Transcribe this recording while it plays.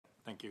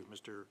Thank you,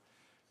 Mr.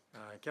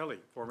 Kelly.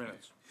 4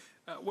 minutes.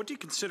 What do you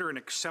consider an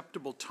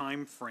acceptable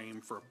time frame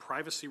for a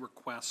privacy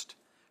request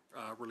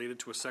related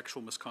to a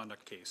sexual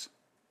misconduct case?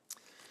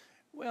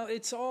 Well,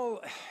 it's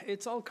all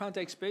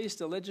context-based.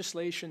 The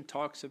legislation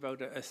talks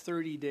about a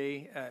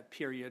 30-day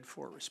period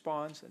for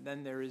response, and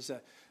then there is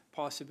a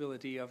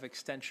possibility of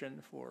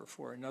extension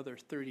for another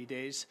 30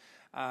 days.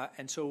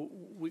 And so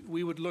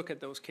we would look at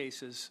those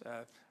cases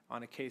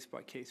on a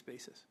case-by-case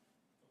basis.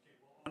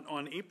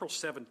 On April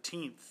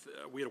 17th,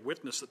 we had a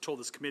witness that told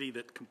this committee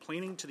that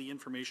complaining to the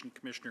Information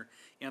Commissioner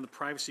and the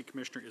Privacy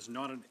Commissioner is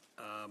not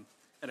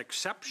an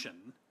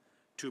exception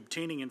to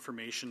obtaining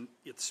information.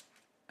 It's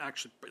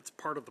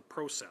part of the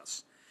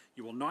process.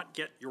 You will not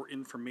get your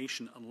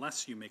information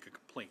unless you make a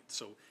complaint.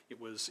 So it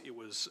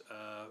was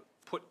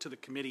put to the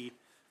committee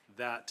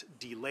that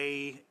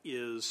delay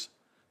is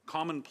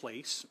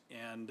commonplace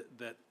and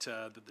that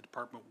the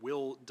department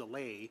will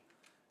delay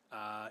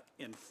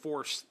and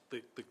force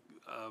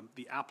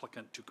the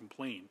applicant to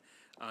complain.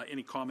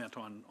 Any comment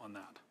on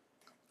that?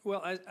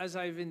 Well, as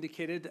I've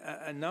indicated,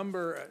 a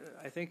number,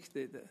 I think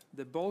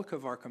the bulk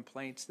of our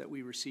complaints that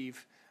we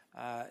receive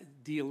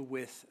deal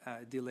with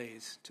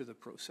delays to the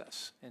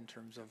process in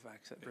terms of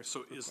access.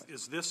 So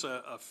is this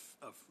a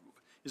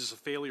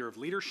failure of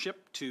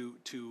leadership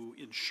to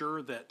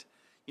ensure that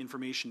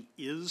information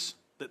is,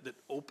 that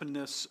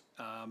openness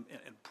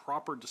and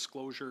proper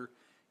disclosure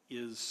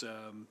is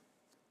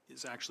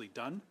actually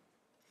done?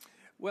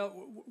 Well,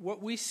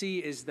 what we see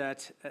is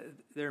that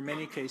there are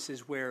many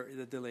cases where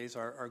the delays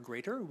are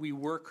greater. We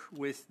work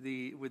with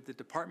the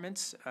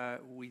departments.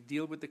 We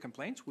deal with the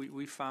complaints.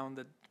 We found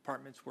that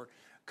departments were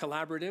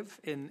collaborative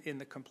in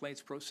the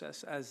complaints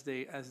process as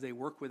they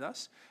work with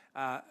us.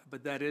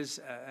 But that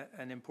is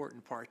an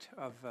important part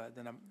of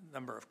the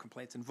number of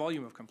complaints and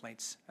volume of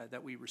complaints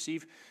that we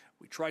receive.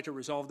 We try to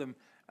resolve them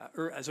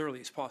as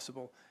early as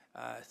possible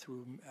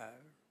through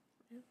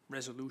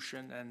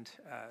resolution and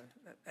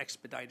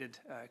expedited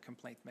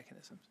complaint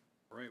mechanisms.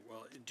 Right.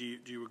 Well, do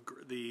you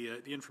agree?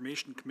 The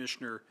Information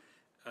Commissioner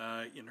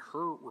in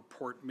her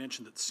report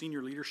mentioned that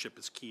senior leadership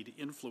is key to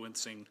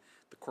influencing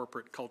the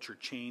corporate culture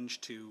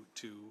change to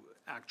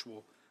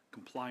actual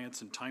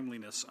compliance and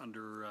timeliness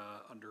under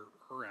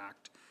her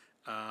act.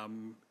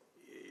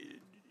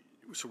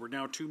 So we're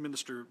now two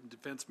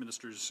defense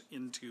ministers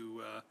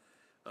into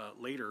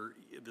later.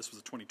 This was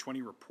a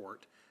 2020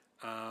 report.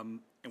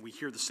 And we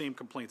hear the same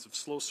complaints of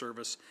slow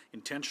service,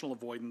 intentional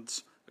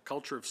avoidance, a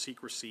culture of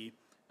secrecy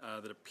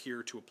that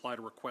appear to apply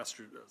to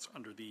requests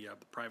under the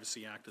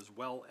Privacy Act as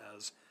well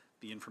as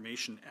the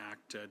Information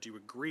Act. Do you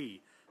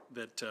agree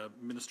that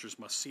ministers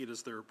must see it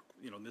as their,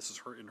 and this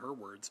is in her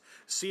words,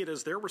 see it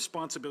as their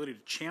responsibility to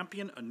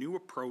champion a new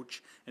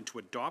approach and to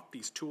adopt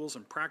these tools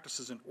and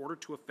practices in order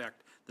to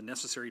effect the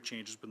necessary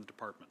changes within the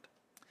department?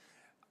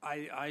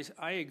 I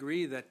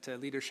agree that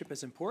leadership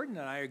is important,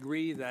 and I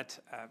agree that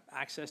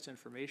access to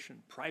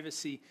information,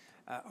 privacy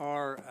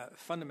are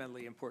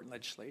fundamentally important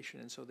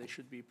legislation, and so they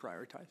should be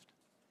prioritized.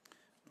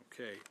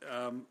 Okay.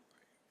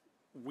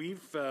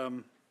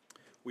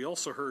 We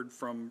also heard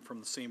from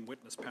the same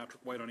witness,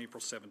 Patrick White, on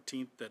April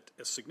 17th, that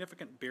a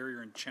significant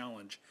barrier and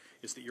challenge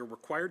is that you're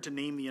required to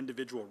name the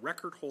individual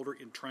record holder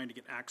in trying to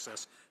get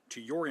access to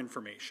your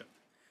information.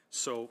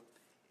 So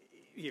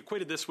he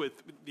equated this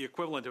with the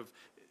equivalent of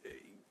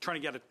trying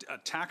to get a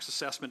tax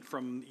assessment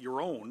from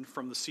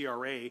the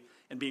CRA,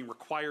 and being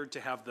required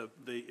to have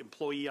the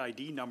employee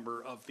ID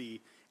number of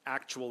the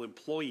actual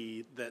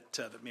employee that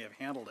may have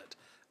handled it.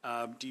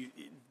 Do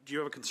you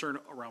have a concern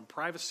around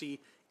privacy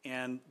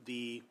and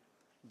the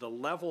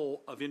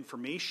level of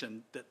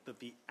information that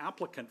the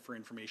applicant for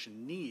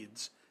information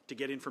needs to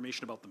get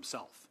information about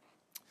themselves?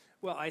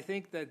 Well, I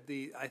think that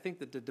the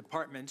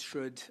department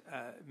should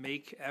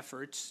make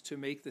efforts to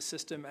make the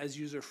system as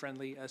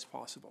user-friendly as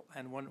possible.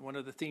 And one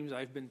of the themes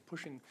I've been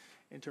pushing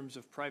in terms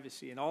of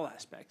privacy in all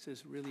aspects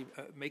is really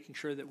making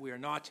sure that we are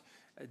not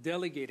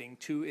delegating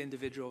to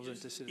individuals and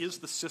to citizens. Is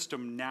the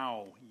system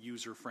now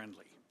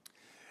user-friendly?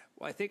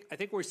 Well, I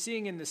think we're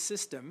seeing in the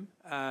system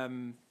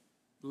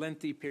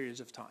lengthy periods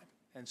of time,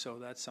 and so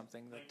that's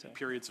something that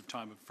periods of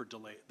time for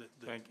delay.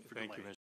 Thank you, Mr.